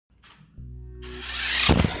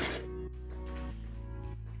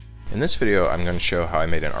In this video, I'm going to show how I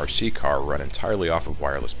made an RC car run entirely off of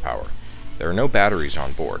wireless power. There are no batteries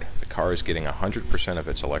on board. The car is getting 100% of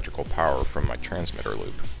its electrical power from my transmitter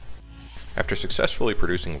loop. After successfully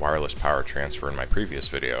producing wireless power transfer in my previous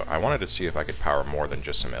video, I wanted to see if I could power more than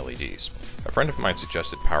just some LEDs. A friend of mine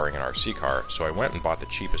suggested powering an RC car, so I went and bought the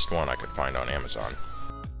cheapest one I could find on Amazon.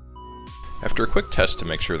 After a quick test to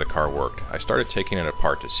make sure the car worked, I started taking it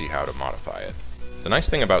apart to see how to modify it. The nice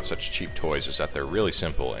thing about such cheap toys is that they're really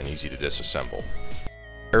simple and easy to disassemble.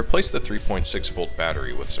 I replaced the 3.6 volt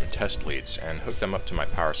battery with some test leads and hooked them up to my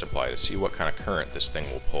power supply to see what kind of current this thing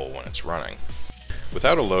will pull when it's running.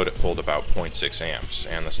 Without a load, it pulled about 0.6 amps,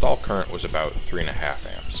 and the stall current was about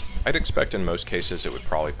 3.5 amps. I'd expect in most cases it would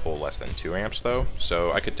probably pull less than 2 amps though,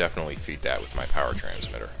 so I could definitely feed that with my power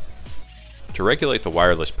transmitter. To regulate the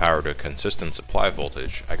wireless power to a consistent supply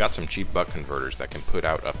voltage, I got some cheap buck converters that can put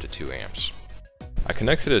out up to 2 amps. I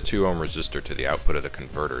connected a 2 ohm resistor to the output of the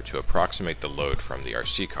converter to approximate the load from the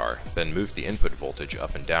RC car, then moved the input voltage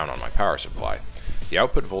up and down on my power supply. The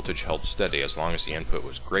output voltage held steady as long as the input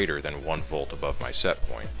was greater than 1 volt above my set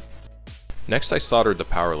point. Next, I soldered the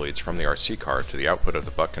power leads from the RC car to the output of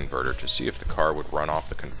the buck converter to see if the car would run off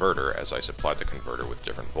the converter as I supplied the converter with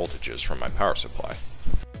different voltages from my power supply.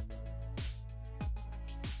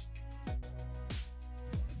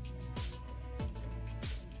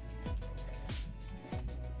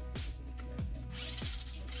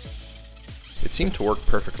 It seemed to work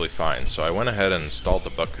perfectly fine, so I went ahead and installed the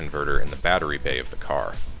buck converter in the battery bay of the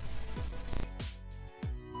car.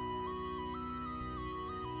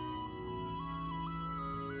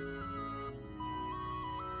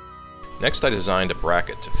 Next, I designed a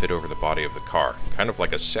bracket to fit over the body of the car, kind of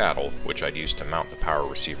like a saddle, which I'd use to mount the power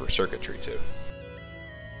receiver circuitry to.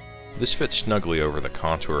 This fits snugly over the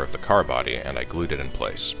contour of the car body, and I glued it in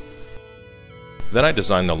place. Then I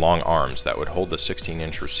designed the long arms that would hold the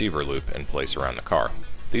 16-inch receiver loop in place around the car.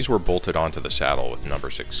 These were bolted onto the saddle with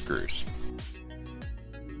number 6 screws.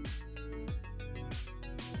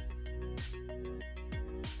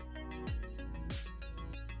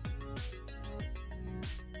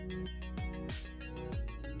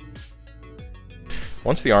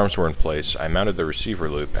 Once the arms were in place, I mounted the receiver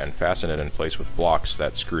loop and fastened it in place with blocks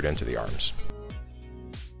that screwed into the arms.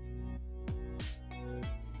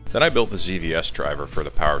 Then I built the ZVS driver for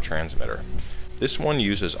the power transmitter. This one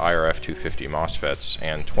uses IRF250 Mosfets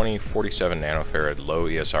and 20 47 nanofarad low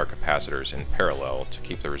ESR capacitors in parallel to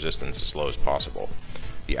keep the resistance as low as possible.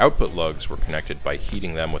 The output lugs were connected by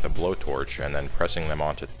heating them with a blowtorch and then pressing them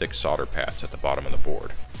onto thick solder pads at the bottom of the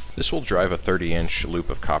board. This will drive a 30-inch loop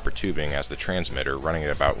of copper tubing as the transmitter, running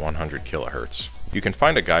at about 100 kHz. You can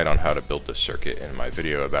find a guide on how to build this circuit in my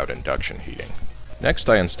video about induction heating. Next,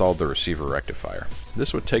 I installed the receiver rectifier.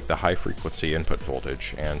 This would take the high-frequency input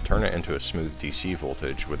voltage and turn it into a smooth DC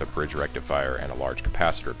voltage with a bridge rectifier and a large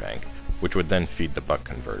capacitor bank, which would then feed the buck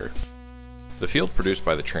converter. The field produced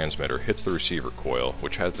by the transmitter hits the receiver coil,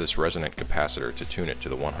 which has this resonant capacitor to tune it to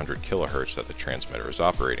the 100 kHz that the transmitter is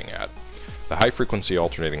operating at. The high-frequency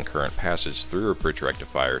alternating current passes through a bridge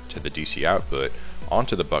rectifier to the DC output,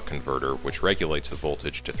 onto the buck converter, which regulates the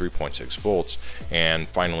voltage to 3.6 volts, and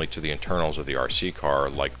finally to the internals of the RC car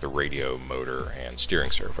like the radio, motor, and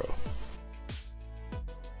steering servo.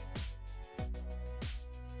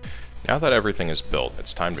 Now that everything is built,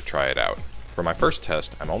 it's time to try it out. For my first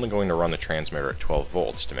test, I'm only going to run the transmitter at 12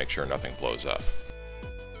 volts to make sure nothing blows up.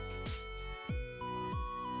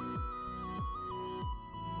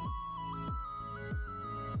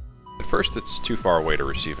 At first it's too far away to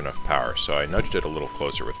receive enough power, so I nudged it a little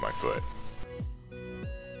closer with my foot.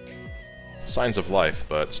 Signs of life,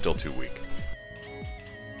 but still too weak.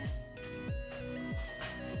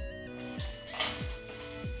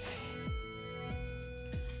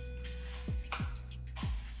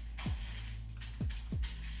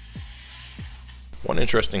 One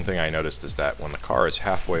interesting thing I noticed is that when the car is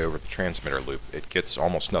halfway over the transmitter loop, it gets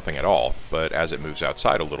almost nothing at all, but as it moves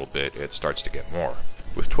outside a little bit, it starts to get more.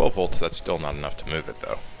 With 12 volts, that's still not enough to move it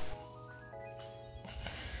though.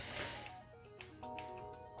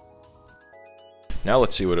 Now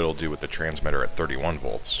let's see what it'll do with the transmitter at 31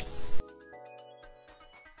 volts.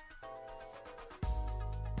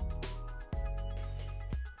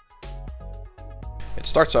 It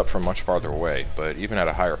starts up from much farther away, but even at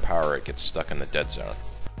a higher power it gets stuck in the dead zone.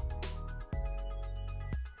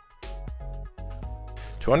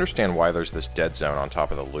 To understand why there's this dead zone on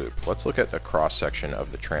top of the loop, let's look at a cross-section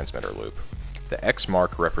of the transmitter loop. The X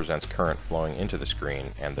mark represents current flowing into the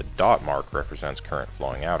screen, and the dot mark represents current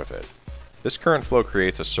flowing out of it. This current flow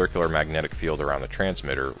creates a circular magnetic field around the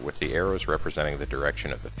transmitter, with the arrows representing the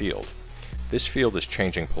direction of the field. This field is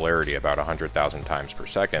changing polarity about 100,000 times per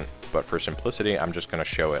second, but for simplicity I'm just going to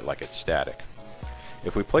show it like it's static.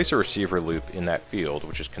 If we place a receiver loop in that field,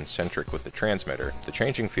 which is concentric with the transmitter, the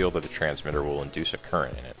changing field of the transmitter will induce a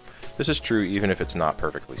current in it. This is true even if it's not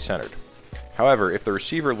perfectly centered. However, if the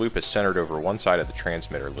receiver loop is centered over one side of the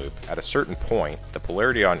transmitter loop, at a certain point, the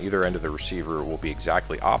polarity on either end of the receiver will be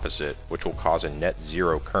exactly opposite, which will cause a net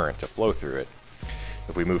zero current to flow through it.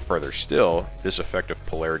 If we move further still, this effect of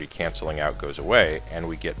polarity canceling out goes away, and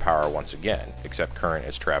we get power once again, except current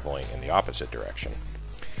is traveling in the opposite direction.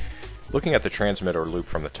 Looking at the transmitter loop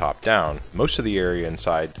from the top down, most of the area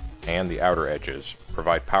inside and the outer edges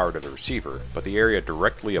provide power to the receiver, but the area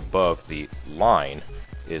directly above the line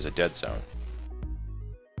is a dead zone.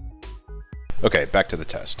 Okay, back to the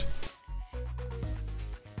test.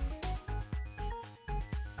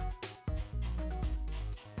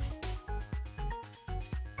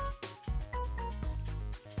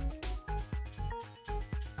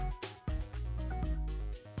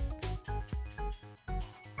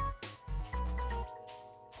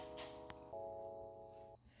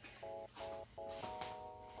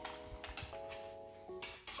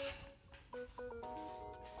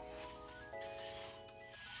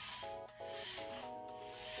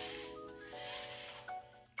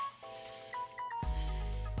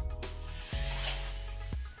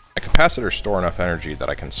 Capacitors store enough energy that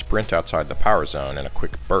I can sprint outside the power zone in a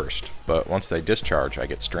quick burst, but once they discharge, I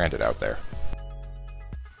get stranded out there.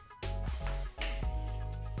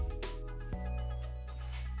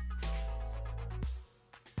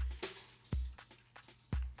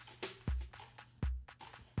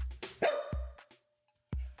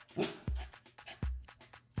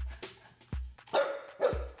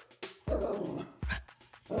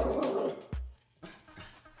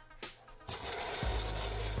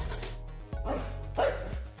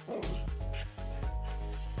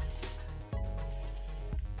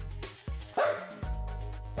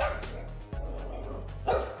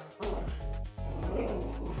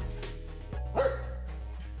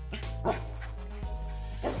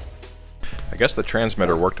 I guess the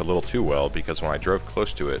transmitter worked a little too well because when I drove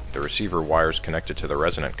close to it, the receiver wires connected to the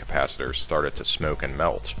resonant capacitors started to smoke and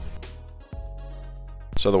melt.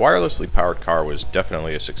 So the wirelessly powered car was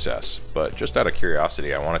definitely a success, but just out of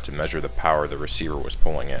curiosity I wanted to measure the power the receiver was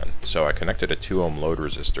pulling in, so I connected a 2 ohm load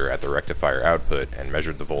resistor at the rectifier output and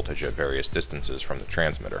measured the voltage at various distances from the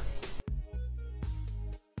transmitter.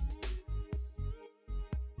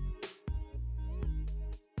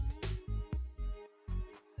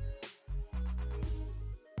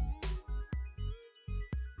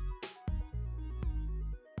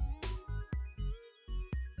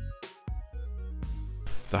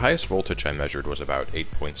 The highest voltage I measured was about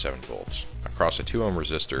 8.7 volts. Across a 2 ohm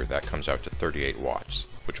resistor that comes out to 38 watts,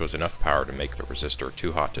 which was enough power to make the resistor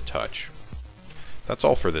too hot to touch. That's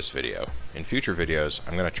all for this video. In future videos,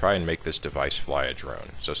 I'm going to try and make this device fly a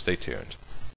drone, so stay tuned.